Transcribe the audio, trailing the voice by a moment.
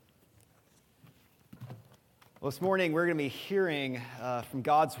Well, this morning we're going to be hearing from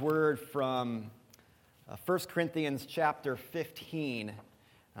God's Word from 1 Corinthians chapter 15.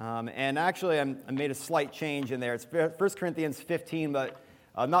 And actually, I made a slight change in there. It's 1 Corinthians 15, but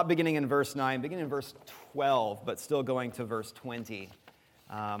not beginning in verse 9, beginning in verse 12, but still going to verse 20.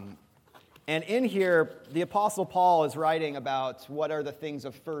 And in here, the Apostle Paul is writing about what are the things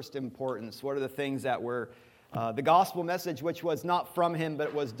of first importance, what are the things that were the gospel message, which was not from him,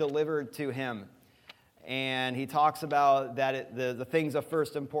 but was delivered to him. And he talks about that the things of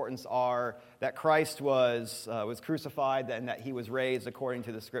first importance are that Christ was crucified and that he was raised according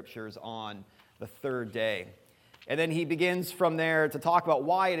to the Scriptures on the third day. And then he begins from there to talk about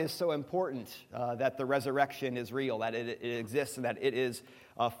why it is so important that the resurrection is real, that it exists, and that it is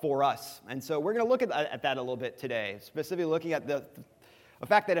for us. And so we're going to look at that a little bit today, specifically looking at the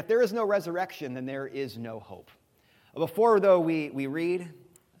fact that if there is no resurrection, then there is no hope. Before, though, we read,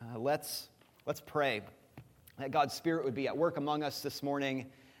 let's pray that God's Spirit would be at work among us this morning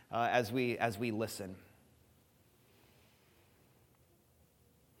as we listen.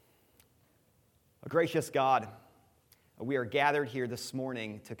 Gracious God, we are gathered here this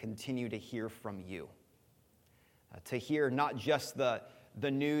morning to continue to hear from you, to hear not just the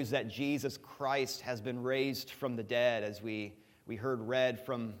news that Jesus Christ has been raised from the dead, as we heard read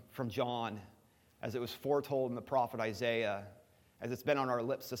from John, as it was foretold in the prophet Isaiah, as it's been on our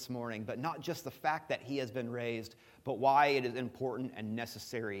lips this morning, but not just the fact that he has been raised, but why it is important and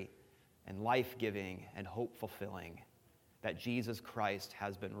necessary and life-giving and hope-fulfilling that Jesus Christ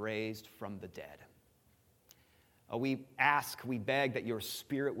has been raised from the dead. We beg that your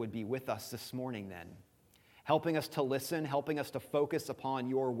Spirit would be with us this morning then, helping us to listen, helping us to focus upon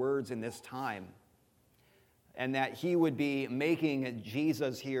your words in this time, and that he would be making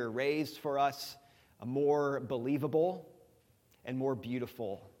Jesus here raised for us more believable and more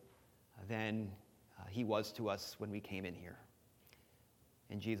beautiful than he was to us when we came in here.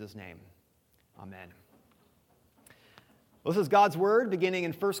 In Jesus' name, amen. Well, this is God's Word, beginning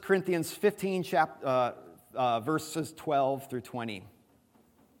in 1 Corinthians 15, verses 12 through 20.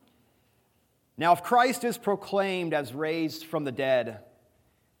 Now, if Christ is proclaimed as raised from the dead,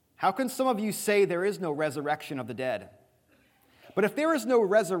 how can some of you say there is no resurrection of the dead? But if there is no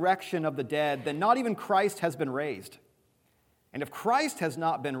resurrection of the dead, then not even Christ has been raised. And if Christ has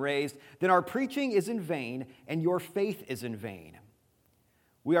not been raised, then our preaching is in vain, and your faith is in vain.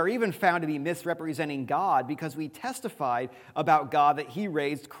 We are even found to be misrepresenting God because we testified about God that he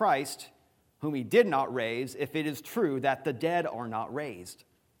raised Christ, whom he did not raise, if it is true that the dead are not raised.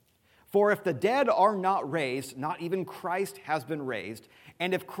 For if the dead are not raised, not even Christ has been raised.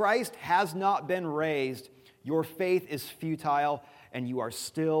 And if Christ has not been raised, your faith is futile, and you are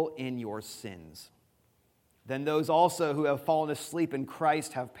still in your sins. Then those also who have fallen asleep in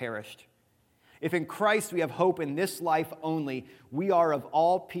Christ have perished. If in Christ we have hope in this life only, we are of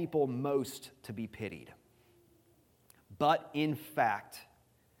all people most to be pitied. But in fact,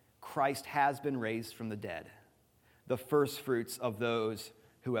 Christ has been raised from the dead, the firstfruits of those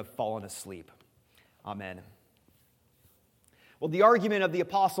who have fallen asleep. Amen. Well, the argument of the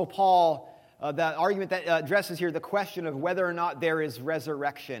Apostle Paul, that argument that addresses here the question of whether or not there is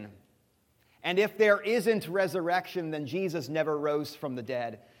resurrection. And if there isn't resurrection, then Jesus never rose from the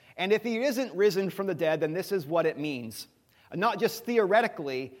dead. And if he isn't risen from the dead, then this is what it means. Not just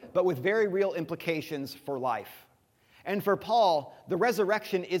theoretically, but with very real implications for life. And for Paul, the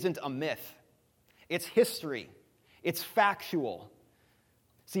resurrection isn't a myth. It's history. It's factual.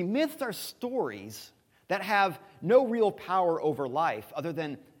 See, myths are stories that have no real power over life other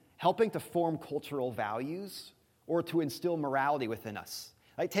than helping to form cultural values or to instill morality within us.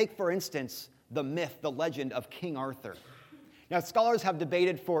 Like take, for instance, the myth, the legend of King Arthur. Now, scholars have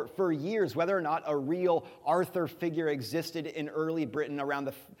debated for years whether or not a real Arthur figure existed in early Britain around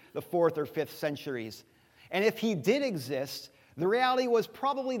the 4th or 5th centuries. And if he did exist, the reality was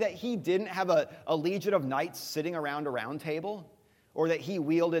probably that he didn't have a legion of knights sitting around a round table, or that he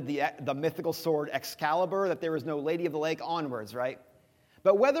wielded the mythical sword Excalibur, that there was no Lady of the Lake onwards, right?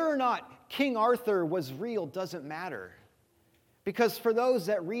 But whether or not King Arthur was real doesn't matter. Because for those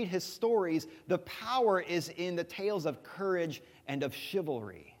that read his stories, the power is in the tales of courage and of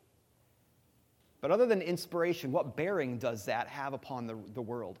chivalry. But other than inspiration, what bearing does that have upon the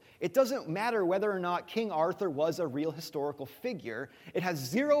world? It doesn't matter whether or not King Arthur was a real historical figure. It has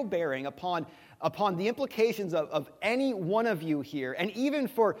zero bearing upon the implications of any one of you here. And even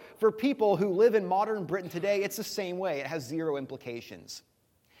for people who live in modern Britain today, it's the same way. It has zero implications.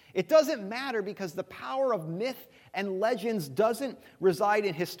 It doesn't matter because the power of myth and legends doesn't reside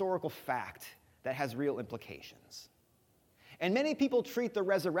in historical fact that has real implications. And many people treat the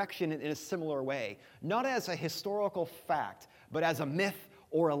resurrection in a similar way, not as a historical fact, but as a myth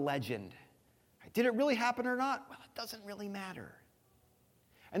or a legend. Did it really happen or not? Well, it doesn't really matter.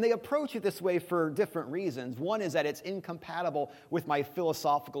 And they approach it this way for different reasons. One is that it's incompatible with my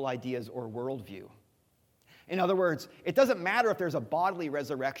philosophical ideas or worldview. In other words, it doesn't matter if there's a bodily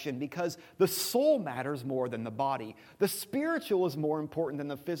resurrection because the soul matters more than the body. The spiritual is more important than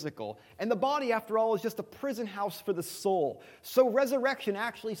the physical. And the body, after all, is just a prison house for the soul. So resurrection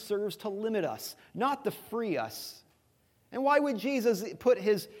actually serves to limit us, not to free us. And why would Jesus put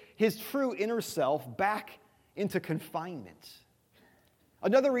his true inner self back into confinement?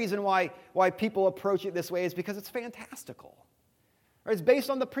 Another reason why people approach it this way is because it's fantastical. It's based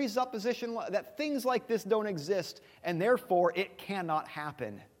on the presupposition that things like this don't exist, and therefore it cannot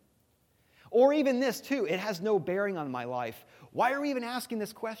happen. Or even this, too, it has no bearing on my life. Why are we even asking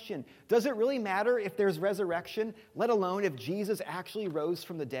this question? Does it really matter if there's resurrection, let alone if Jesus actually rose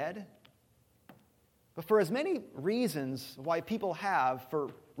from the dead? But for as many reasons why people have for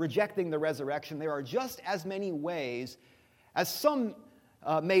rejecting the resurrection, there are just as many ways as some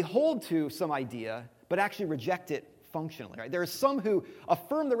may hold to some idea, but actually reject it functionally. Right? There are some who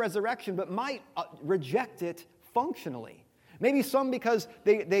affirm the resurrection, but might reject it functionally. Maybe some because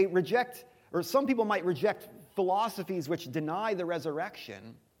they reject, or some people might reject philosophies which deny the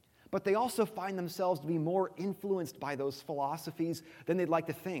resurrection, but they also find themselves to be more influenced by those philosophies than they'd like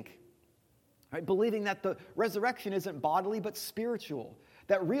to think. Right? Believing that the resurrection isn't bodily but spiritual,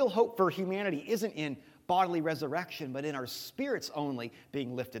 that real hope for humanity isn't in bodily resurrection, but in our spirits only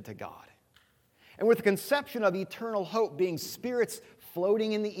being lifted to God. And with the conception of eternal hope being spirits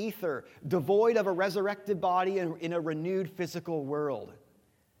floating in the ether, devoid of a resurrected body and in a renewed physical world.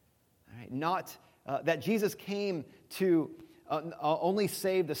 Right? Not that Jesus came to only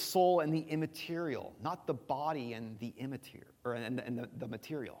save the soul and the immaterial, not the body and the immaterial, and the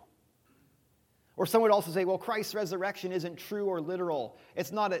material. Or some would also say, well, Christ's resurrection isn't true or literal.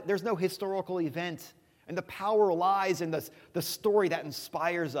 There's no historical event, and the power lies in the story that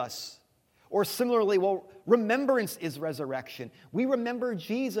inspires us. Or similarly, well, remembrance is resurrection. We remember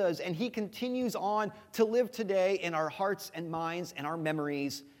Jesus, and he continues on to live today in our hearts and minds and our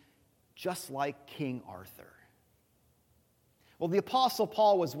memories, just like King Arthur. Well, the Apostle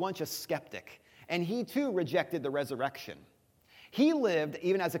Paul was once a skeptic, and he too rejected the resurrection. He lived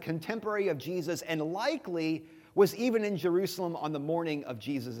even as a contemporary of Jesus and likely was even in Jerusalem on the morning of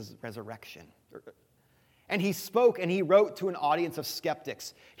Jesus' resurrection. And he spoke and he wrote to an audience of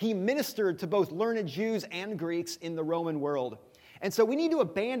skeptics. He ministered to both learned Jews and Greeks in the Roman world. And so we need to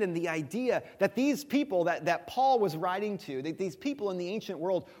abandon the idea that these people that Paul was writing to, that these people in the ancient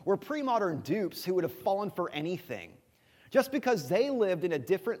world were pre-modern dupes who would have fallen for anything. Just because they lived in a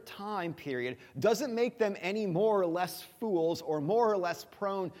different time period doesn't make them any more or less fools or more or less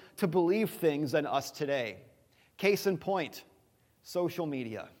prone to believe things than us today. Case in point, social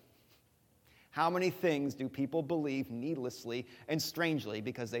media. How many things do people believe needlessly and strangely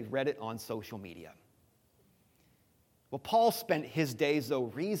because they've read it on social media? Well, Paul spent his days, though,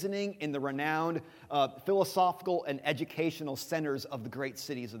 reasoning in the renowned philosophical and educational centers of the great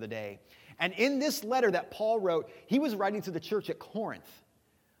cities of the day. And in this letter that Paul wrote, he was writing to the church at Corinth.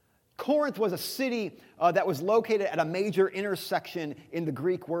 Corinth was a city that was located at a major intersection in the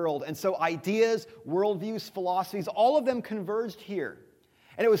Greek world. And so ideas, worldviews, philosophies, all of them converged here.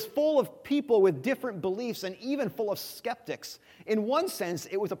 And it was full of people with different beliefs and even full of skeptics. In one sense,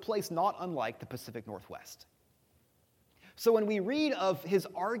 it was a place not unlike the Pacific Northwest. So when we read of his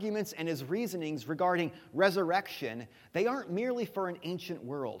arguments and his reasonings regarding resurrection, they aren't merely for an ancient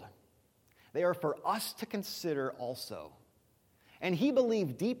world. They are for us to consider also. And he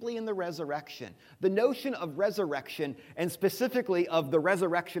believed deeply in the resurrection, the notion of resurrection, and specifically of the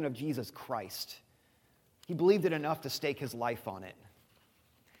resurrection of Jesus Christ. He believed it enough to stake his life on it.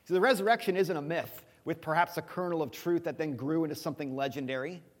 So the resurrection isn't a myth with perhaps a kernel of truth that then grew into something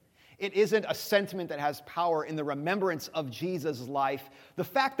legendary. It isn't a sentiment that has power in the remembrance of Jesus' life. The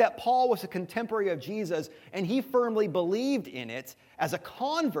fact that Paul was a contemporary of Jesus and he firmly believed in it as a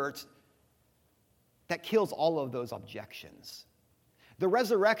convert, that kills all of those objections. The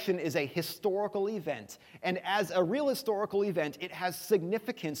resurrection is a historical event, and as a real historical event, it has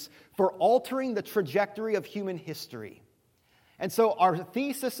significance for altering the trajectory of human history. And so our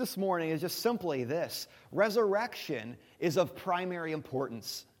thesis this morning is just simply this: resurrection is of primary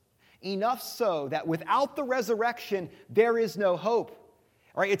importance. Enough so that without the resurrection, there is no hope.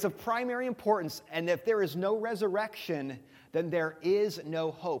 All right, it's of primary importance, and if there is no resurrection, then there is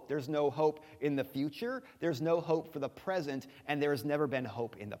no hope. There's no hope in the future, there's no hope for the present, and there has never been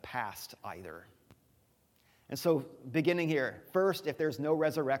hope in the past either. And so, beginning here, first, if there's no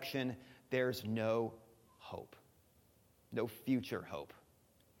resurrection, there's no hope. No future hope.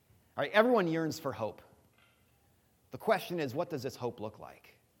 All right, everyone yearns for hope. The question is, what does this hope look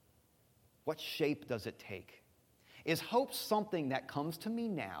like? What shape does it take? Is hope something that comes to me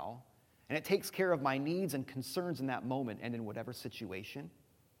now, and it takes care of my needs and concerns in that moment and in whatever situation?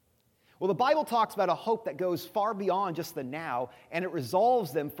 Well, the Bible talks about a hope that goes far beyond just the now, and it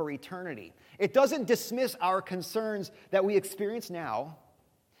resolves them for eternity. It doesn't dismiss our concerns that we experience now.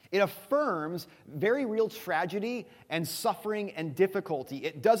 It affirms very real tragedy and suffering and difficulty.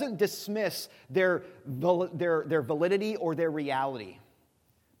 It doesn't dismiss their validity or their reality.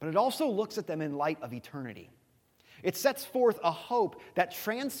 But it also looks at them in light of eternity. It sets forth a hope that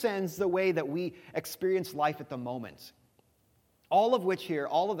transcends the way that we experience life at the moment. All of which here,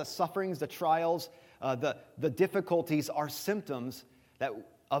 all of the sufferings, the trials, the difficulties are symptoms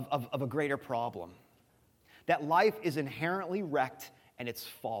of a greater problem. That life is inherently wrecked and it's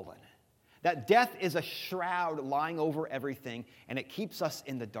fallen. That death is a shroud lying over everything and it keeps us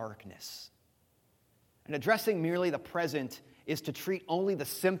in the darkness. And addressing merely the present is to treat only the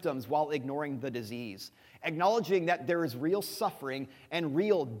symptoms while ignoring the disease, acknowledging that there is real suffering and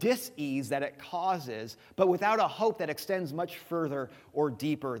real dis-ease that it causes, but without a hope that extends much further or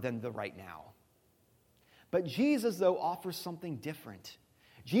deeper than the right now. But Jesus, though, offers something different.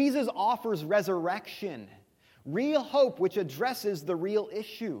 Jesus offers resurrection, real hope which addresses the real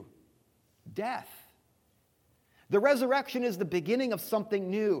issue, death. The resurrection is the beginning of something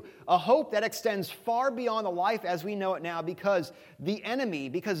new, a hope that extends far beyond the life as we know it now because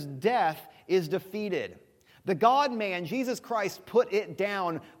death is defeated. The God-man, Jesus Christ, put it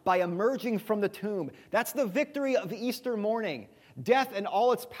down by emerging from the tomb. That's the victory of Easter morning. Death and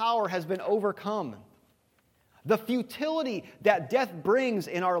all its power has been overcome. The futility that death brings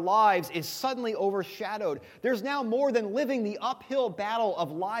in our lives is suddenly overshadowed. There's now more than living the uphill battle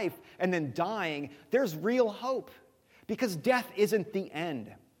of life and then dying. There's real hope because death isn't the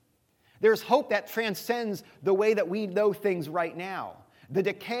end. There's hope that transcends the way that we know things right now. The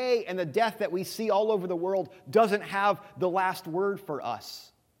decay and the death that we see all over the world doesn't have the last word for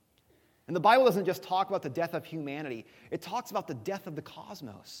us. And the Bible doesn't just talk about the death of humanity. It talks about the death of the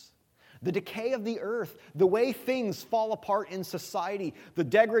cosmos. The decay of the earth, the way things fall apart in society, the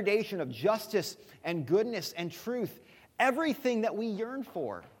degradation of justice and goodness and truth, everything that we yearn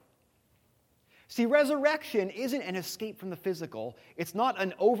for. See, resurrection isn't an escape from the physical. It's not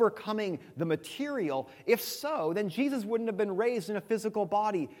an overcoming the material. If so, then Jesus wouldn't have been raised in a physical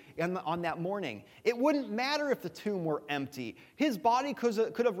body on that morning. It wouldn't matter if the tomb were empty. His body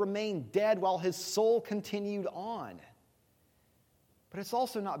could have remained dead while his soul continued on. But it's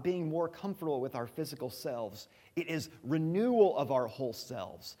also not being more comfortable with our physical selves. It is renewal of our whole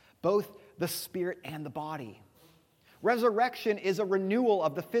selves, both the spirit and the body. Resurrection is a renewal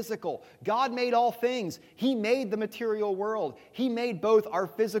of the physical. God made all things. He made the material world. He made both our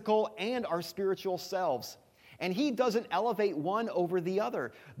physical and our spiritual selves. And He doesn't elevate one over the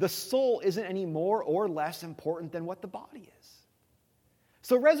other. The soul isn't any more or less important than what the body is.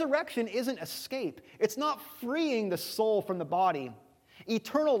 So resurrection isn't escape. It's not freeing the soul from the body.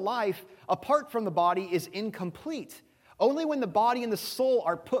 Eternal life, apart from the body, is incomplete. Only when the body and the soul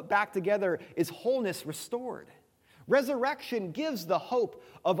are put back together is wholeness restored. Resurrection gives the hope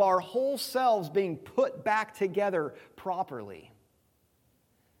of our whole selves being put back together properly.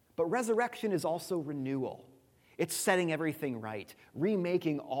 But resurrection is also renewal. It's setting everything right,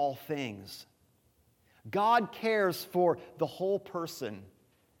 remaking all things. God cares for the whole person,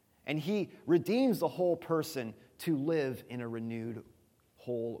 and He redeems the whole person to live in a renewed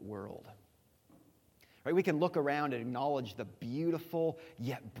whole world. Right? We can look around and acknowledge the beautiful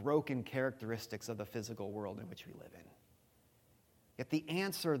yet broken characteristics of the physical world in which we live in. Yet the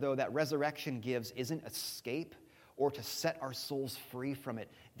answer, though, that resurrection gives isn't escape or to set our souls free from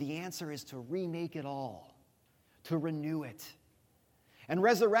it. The answer is to remake it all, to renew it. And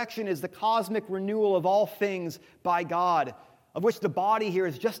resurrection is the cosmic renewal of all things by God, of which the body here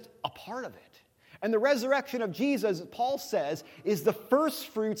is just a part of it. And the resurrection of Jesus, Paul says, is the first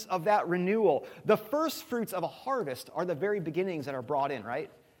fruits of that renewal. The first fruits of a harvest are the very beginnings that are brought in,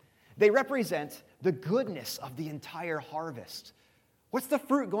 right? They represent the goodness of the entire harvest. What's the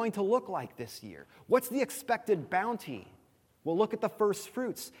fruit going to look like this year? What's the expected bounty? Well, look at the first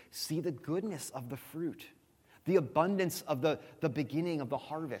fruits. See the goodness of the fruit, the abundance of the beginning of the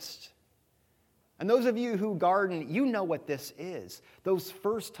harvest. And those of you who garden, you know what this is. Those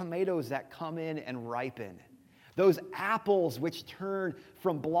first tomatoes that come in and ripen. Those apples which turn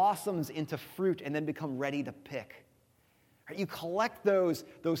from blossoms into fruit and then become ready to pick. Right? You collect those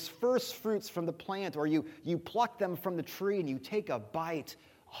first fruits from the plant, or you pluck them from the tree and you take a bite.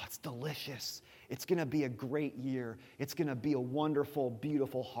 Oh, it's delicious. It's going to be a great year. It's going to be a wonderful,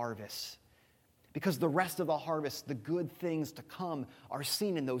 beautiful harvest. Because the rest of the harvest, the good things to come, are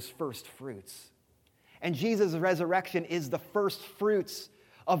seen in those first fruits. And Jesus' resurrection is the first fruits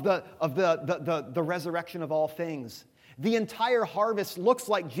of the resurrection of all things. The entire harvest looks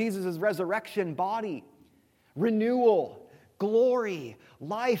like Jesus' resurrection body. Renewal, glory,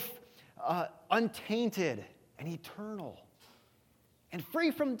 life untainted and eternal. And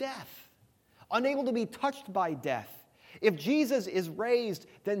free from death, unable to be touched by death. If Jesus is raised,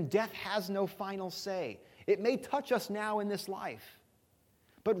 then death has no final say. It may touch us now in this life.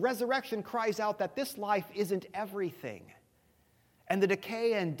 But resurrection cries out that this life isn't everything. And the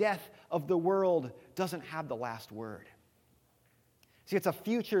decay and death of the world doesn't have the last word. See, it's a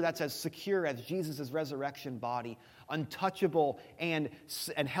future that's as secure as Jesus' resurrection body, untouchable and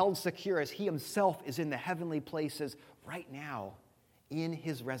held secure as he himself is in the heavenly places right now in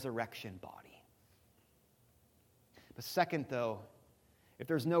his resurrection body. But second, though, if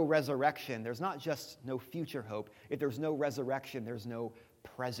there's no resurrection, there's not just no future hope. If there's no resurrection, there's no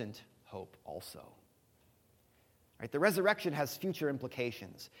present hope also. Right? The resurrection has future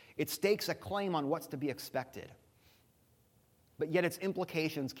implications. It stakes a claim on what's to be expected. But yet its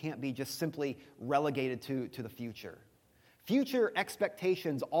implications can't be just simply relegated to the future. Future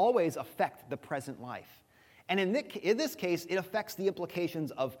expectations always affect the present life. And in this case, it affects the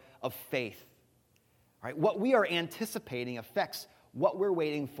implications of faith. Right? What we are anticipating affects what we're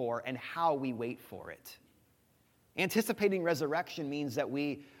waiting for and how we wait for it. Anticipating resurrection means that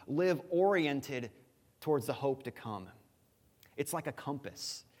we live oriented towards the hope to come. It's like a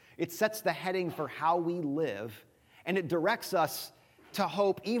compass. It sets the heading for how we live, and it directs us to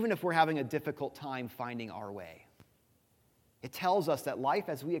hope even if we're having a difficult time finding our way. It tells us that life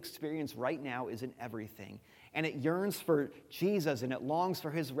as we experience right now isn't everything, and it yearns for Jesus and it longs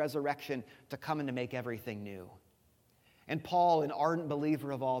for his resurrection to come and to make everything new. And Paul, an ardent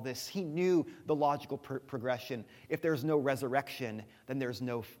believer of all this, he knew the logical progression. If there's no resurrection, then there's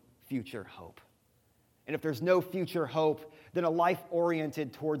no future hope. And if there's no future hope, then a life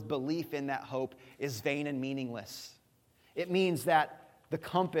oriented towards belief in that hope is vain and meaningless. It means that the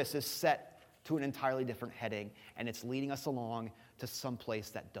compass is set to an entirely different heading, and it's leading us along to some place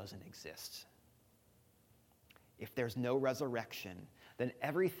that doesn't exist. If there's no resurrection, then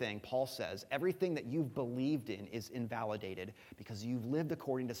everything, Paul says, everything that you've believed in is invalidated because you've lived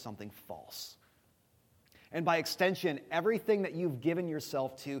according to something false. And by extension, everything that you've given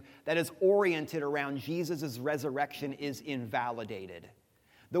yourself to that is oriented around Jesus' resurrection is invalidated.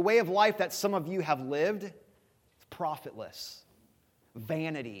 The way of life that some of you have lived is profitless,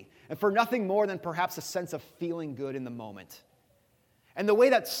 vanity, and for nothing more than perhaps a sense of feeling good in the moment. And the way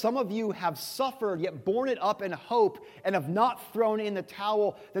that some of you have suffered, yet borne it up in hope and have not thrown in the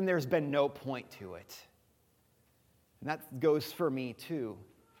towel, then there's been no point to it. And that goes for me too.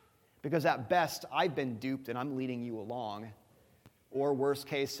 Because at best, I've been duped and I'm leading you along. Or worst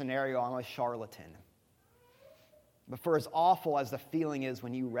case scenario, I'm a charlatan. But for as awful as the feeling is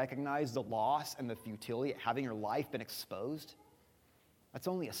when you recognize the loss and the futility of having your life been exposed, that's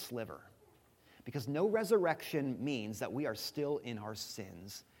only a sliver. Because no resurrection means that we are still in our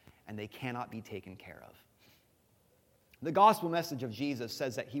sins and they cannot be taken care of. The gospel message of Jesus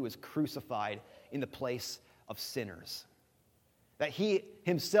says that he was crucified in the place of sinners. That he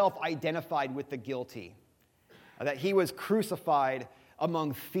himself identified with the guilty. That he was crucified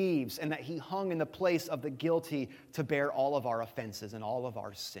among thieves and that he hung in the place of the guilty to bear all of our offenses and all of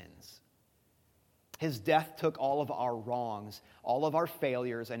our sins. His death took all of our wrongs, all of our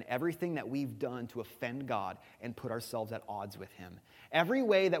failures, and everything that we've done to offend God and put ourselves at odds with him. Every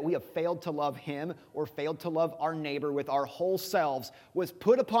way that we have failed to love him or failed to love our neighbor with our whole selves was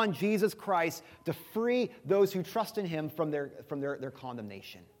put upon Jesus Christ to free those who trust in him from their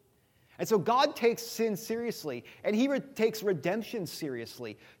condemnation. And so God takes sin seriously, and he takes redemption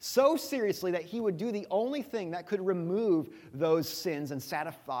seriously, so seriously that he would do the only thing that could remove those sins and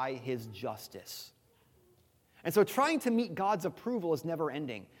satisfy his justice. And so trying to meet God's approval is never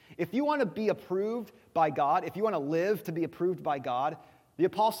ending. If you want to be approved by God, if you want to live to be approved by God, the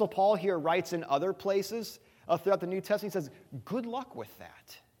Apostle Paul here writes in other places throughout the New Testament, he says, good luck with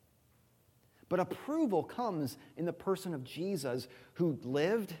that. But approval comes in the person of Jesus, who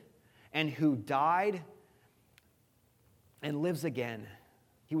lived and who died and lives again.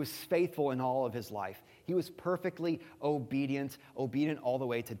 He was faithful in all of his life. He was perfectly obedient all the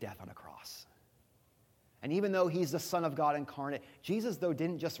way to death on a cross. And even though he's the Son of God incarnate, Jesus, though,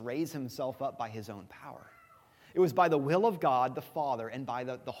 didn't just raise himself up by his own power. It was by the will of God, the Father, and by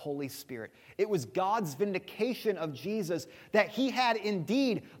the Holy Spirit. It was God's vindication of Jesus that he had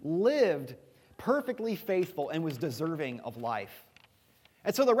indeed lived perfectly faithful and was deserving of life.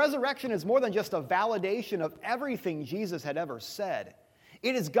 And so the resurrection is more than just a validation of everything Jesus had ever said.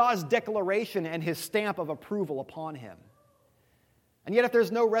 It is God's declaration and his stamp of approval upon him. And yet if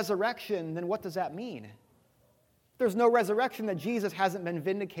there's no resurrection, then what does that mean? If there's no resurrection, then Jesus hasn't been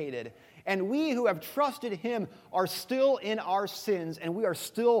vindicated. And we who have trusted him are still in our sins, and we are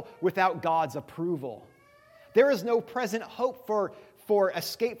still without God's approval. There is no present hope for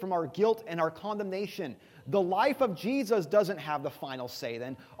escape from our guilt and our condemnation. The life of Jesus doesn't have the final say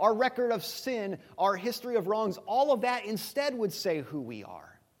then. Our record of sin, our history of wrongs, all of that instead would say who we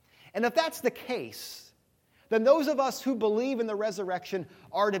are. And if that's the case, then those of us who believe in the resurrection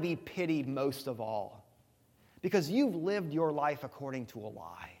are to be pitied most of all, because you've lived your life according to a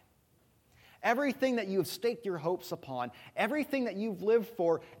lie. Everything that you have staked your hopes upon, everything that you've lived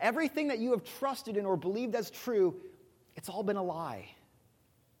for, everything that you have trusted in or believed as true, it's all been a lie.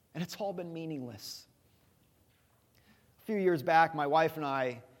 And it's all been meaningless. A few years back, my wife and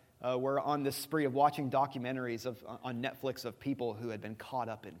I were on this spree of watching documentaries on Netflix of people who had been caught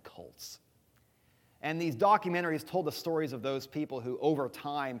up in cults. And these documentaries told the stories of those people who, over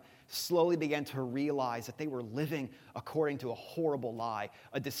time, slowly began to realize that they were living according to a horrible lie,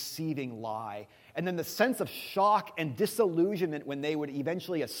 a deceiving lie. And then the sense of shock and disillusionment when they would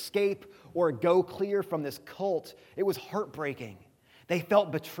eventually escape or go clear from this cult, it was heartbreaking. They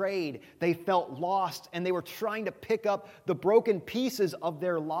felt betrayed, they felt lost, and they were trying to pick up the broken pieces of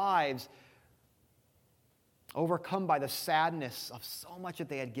their lives, overcome by the sadness of so much that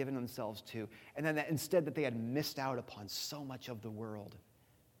they had given themselves to, and then instead that they had missed out upon so much of the world.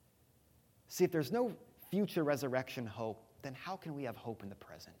 See, if there's no future resurrection hope, then how can we have hope in the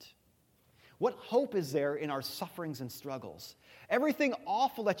present? What hope is there in our sufferings and struggles? Everything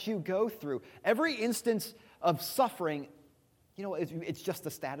awful that you go through, every instance of suffering, it's just the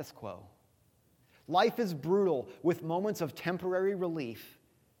status quo. Life is brutal with moments of temporary relief,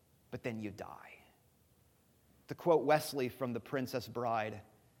 but then you die. To quote Wesley from The Princess Bride,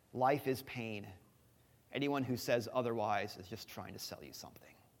 life is pain. Anyone who says otherwise is just trying to sell you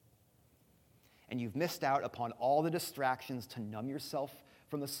something. And you've missed out upon all the distractions to numb yourself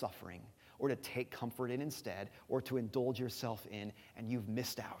from the suffering, or to take comfort in instead, or to indulge yourself in, and you've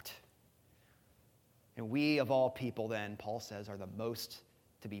missed out. And we, of all people then, Paul says, are the most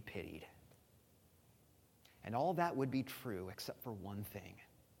to be pitied. And all that would be true except for one thing.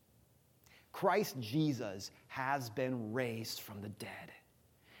 Christ Jesus has been raised from the dead.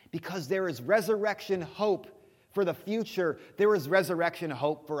 Because there is resurrection hope for the future, there is resurrection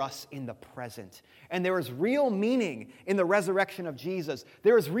hope for us in the present. And there is real meaning in the resurrection of Jesus.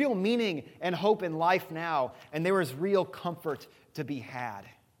 There is real meaning and hope in life now, and there is real comfort to be had.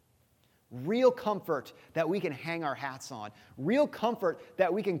 Real comfort that we can hang our hats on. Real comfort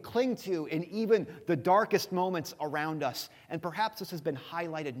that we can cling to in even the darkest moments around us. And perhaps this has been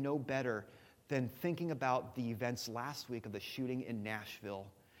highlighted no better than thinking about the events last week of the shooting in Nashville.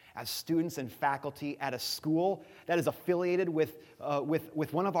 As students and faculty at a school that is affiliated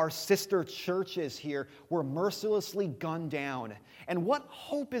with one of our sister churches here were mercilessly gunned down. And what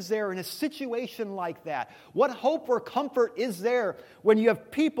hope is there in a situation like that? What hope or comfort is there when you have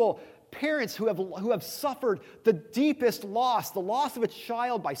parents who have suffered the deepest loss, the loss of a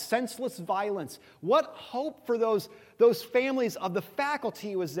child by senseless violence? What hope for those families of the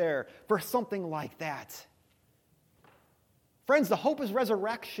faculty was there for something like that? Friends, the hope is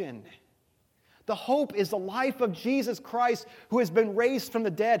resurrection. The hope is the life of Jesus Christ who has been raised from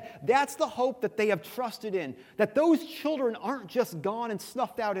the dead. That's the hope that they have trusted in. That those children aren't just gone and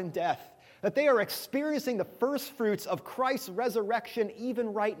snuffed out in death. That they are experiencing the first fruits of Christ's resurrection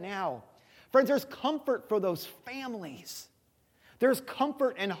even right now. Friends, there's comfort for those families. There's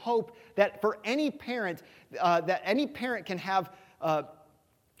comfort and hope that for any parent, can have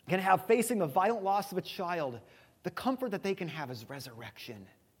facing the violent loss of a child. The comfort that they can have is resurrection.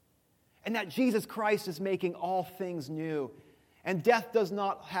 And that Jesus Christ is making all things new. And death does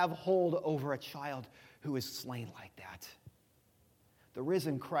not have hold over a child who is slain like that. The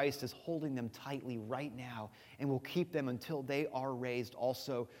risen Christ is holding them tightly right now and will keep them until they are raised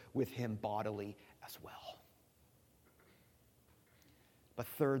also with him bodily as well. But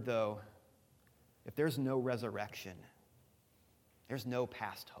third, though, if there's no resurrection, there's no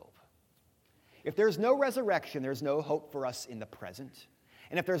past hope. If there's no resurrection, there's no hope for us in the present.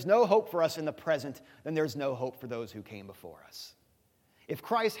 And if there's no hope for us in the present, then there's no hope for those who came before us. If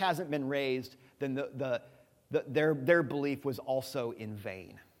Christ hasn't been raised, then their belief was also in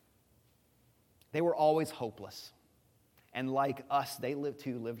vain. They were always hopeless. And like us, they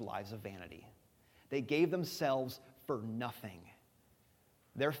lived lives of vanity. They gave themselves for nothing.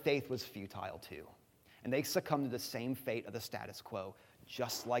 Their faith was futile too. And they succumbed to the same fate of the status quo,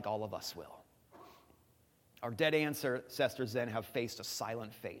 just like all of us will. Our dead ancestors then have faced a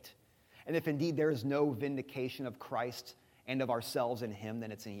silent fate. And if indeed there is no vindication of Christ and of ourselves in him,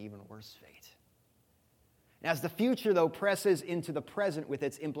 then it's an even worse fate. And as the future, though, presses into the present with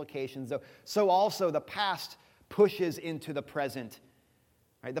its implications, though, so also the past pushes into the present.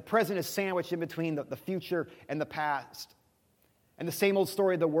 Right? The present is sandwiched in between the future and the past. And the same old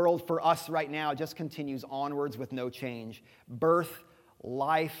story of the world for us right now just continues onwards with no change. Birth,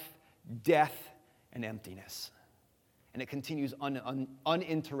 life, death, and emptiness. And it continues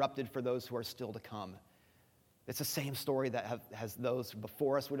uninterrupted for those who are still to come. It's the same story that has those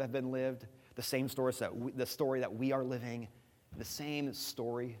before us would have been lived, the same story the story that we are living, the same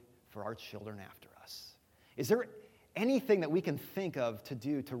story for our children after us. Is there anything that we can think of to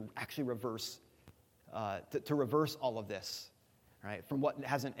do to actually reverse all of this, right? From what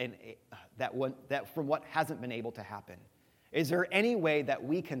hasn't been able to happen? Is there any way that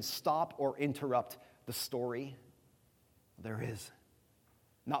we can stop or interrupt the story? There is.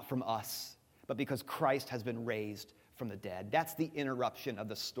 Not from us, but because Christ has been raised from the dead. That's the interruption of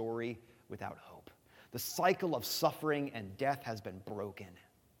the story without hope. The cycle of suffering and death has been broken.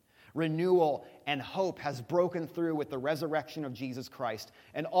 Renewal and hope has broken through with the resurrection of Jesus Christ,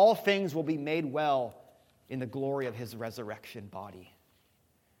 and all things will be made well in the glory of his resurrection body.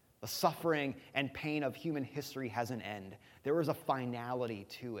 The suffering and pain of human history has an end. There is a finality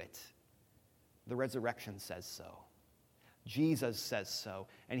to it. The resurrection says so. Jesus says so,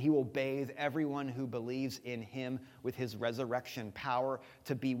 and he will bathe everyone who believes in him with his resurrection power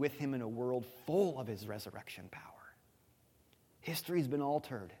to be with him in a world full of his resurrection power. History's been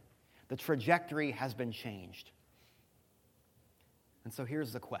altered. The trajectory has been changed. And so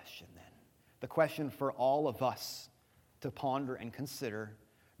here's the question then. The question for all of us to ponder and consider,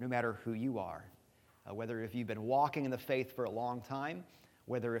 no matter who you are. Whether if you've been walking in the faith for a long time,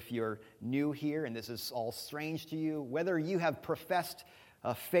 whether if you're new here and this is all strange to you, whether you have professed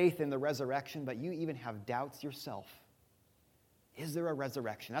faith in the resurrection, but you even have doubts yourself. Is there a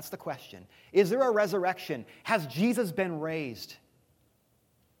resurrection? That's the question. Is there a resurrection? Has Jesus been raised?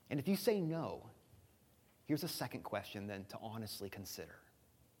 And if you say no, here's a second question then to honestly consider.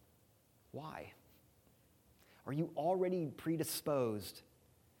 Why? Are you already predisposed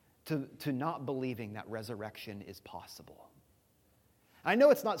to not believing that resurrection is possible? I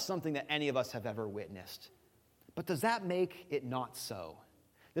know it's not something that any of us have ever witnessed, but does that make it not so?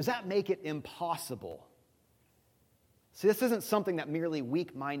 Does that make it impossible? See, this isn't something that merely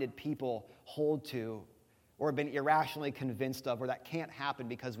weak-minded people hold to or have been irrationally convinced of, or that can't happen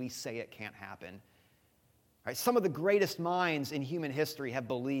because we say it can't happen. Right? Some of the greatest minds in human history have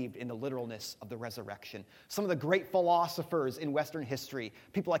believed in the literalness of the resurrection. Some of the great philosophers in Western history,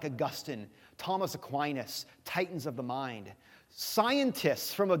 people like Augustine, Thomas Aquinas, titans of the mind.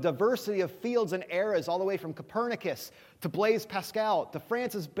 Scientists from a diversity of fields and eras, all the way from Copernicus to Blaise Pascal to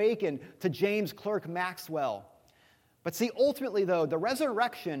Francis Bacon to James Clerk Maxwell. But see, ultimately, though, the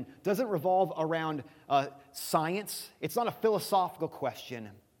resurrection doesn't revolve around science. It's not a philosophical question.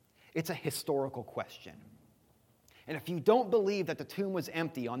 It's a historical question. And if you don't believe that the tomb was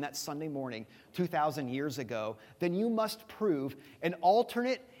empty on that Sunday morning 2,000 years ago, then you must prove an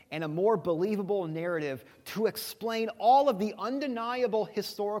alternate and a more believable narrative to explain all of the undeniable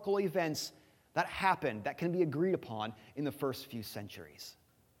historical events that happened, that can be agreed upon in the first few centuries.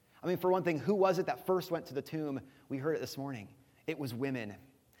 I mean, for one thing, who was it that first went to the tomb? We heard it this morning. It was women.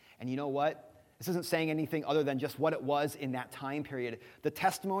 And you know what? This isn't saying anything other than just what it was in that time period. The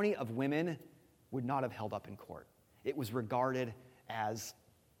testimony of women would not have held up in court. It was regarded as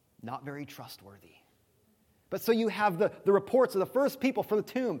not very trustworthy. But so you have the reports of the first people for the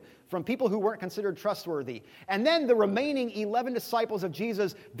tomb from people who weren't considered trustworthy. And then the remaining 11 disciples of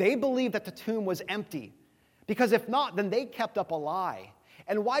Jesus, they believed that the tomb was empty. Because if not, then they kept up a lie.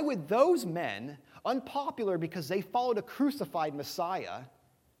 And why would those men, unpopular because they followed a crucified Messiah,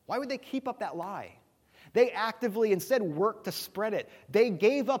 why would they keep up that lie? They actively instead worked to spread it. They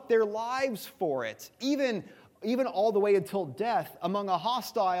gave up their lives for it, even all the way until death among a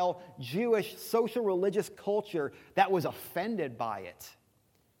hostile Jewish social religious culture that was offended by it.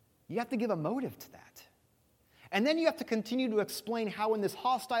 You have to give a motive to that. And then you have to continue to explain how in this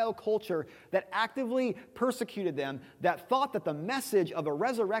hostile culture that actively persecuted them, that thought that the message of a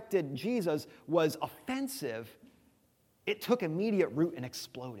resurrected Jesus was offensive, it took immediate root and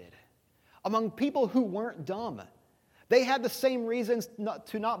exploded. Among people who weren't dumb. They had the same reasons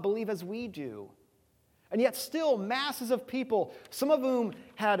to not believe as we do. And yet still masses of people, some of whom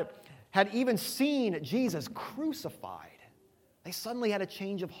had even seen Jesus crucified, they suddenly had a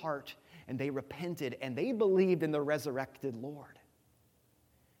change of heart and they repented and they believed in the resurrected Lord.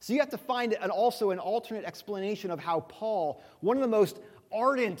 So you have to find also an alternate explanation of how Paul, one of the most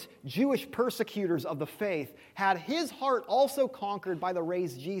ardent Jewish persecutors of the faith, had his heart also conquered by the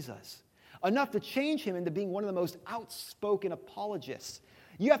raised Jesus, enough to change him into being one of the most outspoken apologists.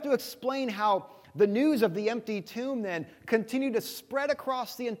 You have to explain how the news of the empty tomb then continued to spread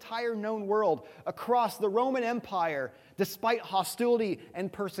across the entire known world, across the Roman Empire, despite hostility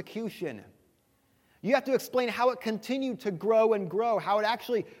and persecution. You have to explain how it continued to grow and grow, how it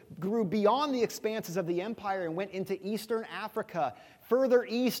actually grew beyond the expanses of the empire and went into Eastern Africa, further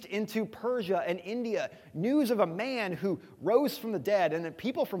east into Persia and India. News of a man who rose from the dead, and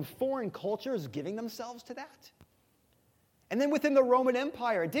people from foreign cultures giving themselves to that. And then within the Roman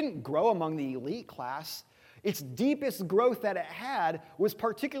Empire, it didn't grow among the elite class. Its deepest growth that it had was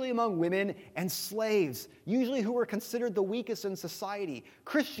particularly among women and slaves, usually who were considered the weakest in society.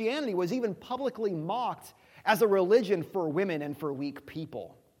 Christianity was even publicly mocked as a religion for women and for weak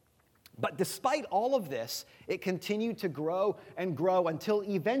people. But despite all of this, it continued to grow and grow until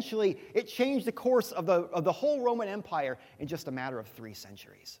eventually it changed the course of the whole Roman Empire in just a matter of 3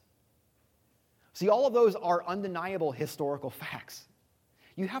 centuries. See, all of those are undeniable historical facts.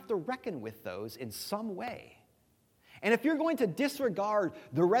 You have to reckon with those in some way. And if you're going to disregard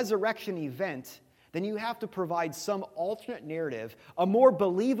the resurrection event, then you have to provide some alternate narrative, a more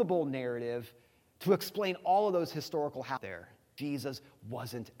believable narrative, to explain all of those historical facts there. Jesus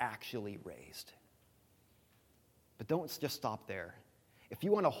wasn't actually raised. But don't just stop there. If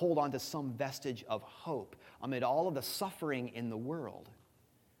you want to hold on to some vestige of hope amid all of the suffering in the world,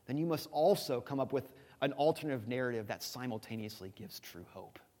 then you must also come up with an alternative narrative that simultaneously gives true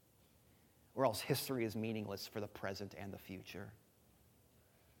hope. Or else history is meaningless for the present and the future.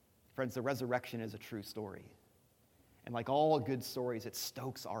 Friends, the resurrection is a true story. And like all good stories, it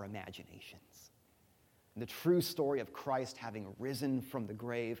stokes our imaginations. And the true story of Christ having risen from the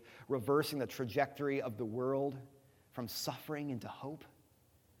grave, reversing the trajectory of the world from suffering into hope,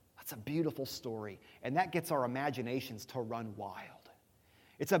 that's a beautiful story. And that gets our imaginations to run wild.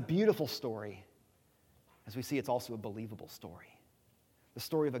 It's a beautiful story. As we see, it's also a believable story. The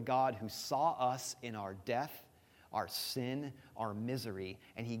story of a God who saw us in our death, our sin, our misery,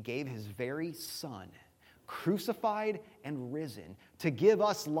 and he gave his very Son, crucified and risen, to give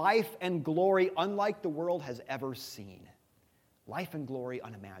us life and glory unlike the world has ever seen. Life and glory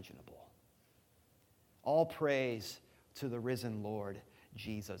unimaginable. All praise to the risen Lord,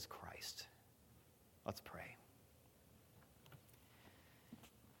 Jesus Christ. Let's pray.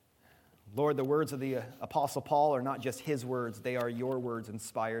 Lord, the words of the Apostle Paul are not just his words, they are your words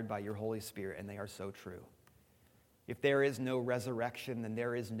inspired by your Holy Spirit, and they are so true. If there is no resurrection, then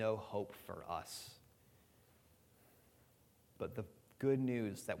there is no hope for us. But the good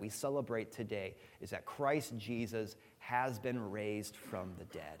news that we celebrate today is that Christ Jesus has been raised from the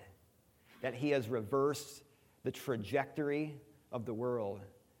dead, that he has reversed the trajectory of the world,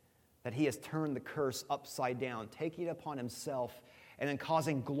 that he has turned the curse upside down, taking it upon himself and then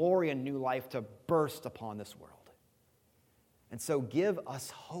causing glory and new life to burst upon this world. And so give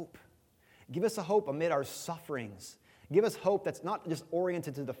us hope. Give us a hope amid our sufferings. Give us hope that's not just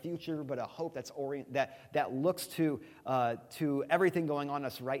oriented to the future, but a hope that's that looks to everything going on in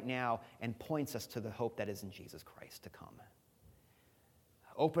us right now and points us to the hope that is in Jesus Christ to come.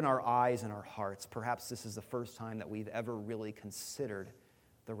 Open our eyes and our hearts. Perhaps this is the first time that we've ever really considered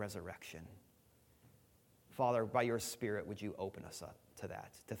the resurrection. Father, by your Spirit, would you open us up to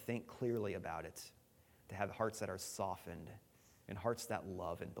that, to think clearly about it, to have hearts that are softened and hearts that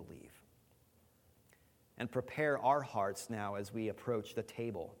love and believe. And prepare our hearts now as we approach the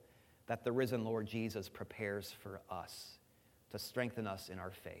table that the risen Lord Jesus prepares for us to strengthen us in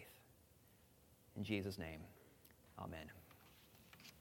our faith. In Jesus' name, amen.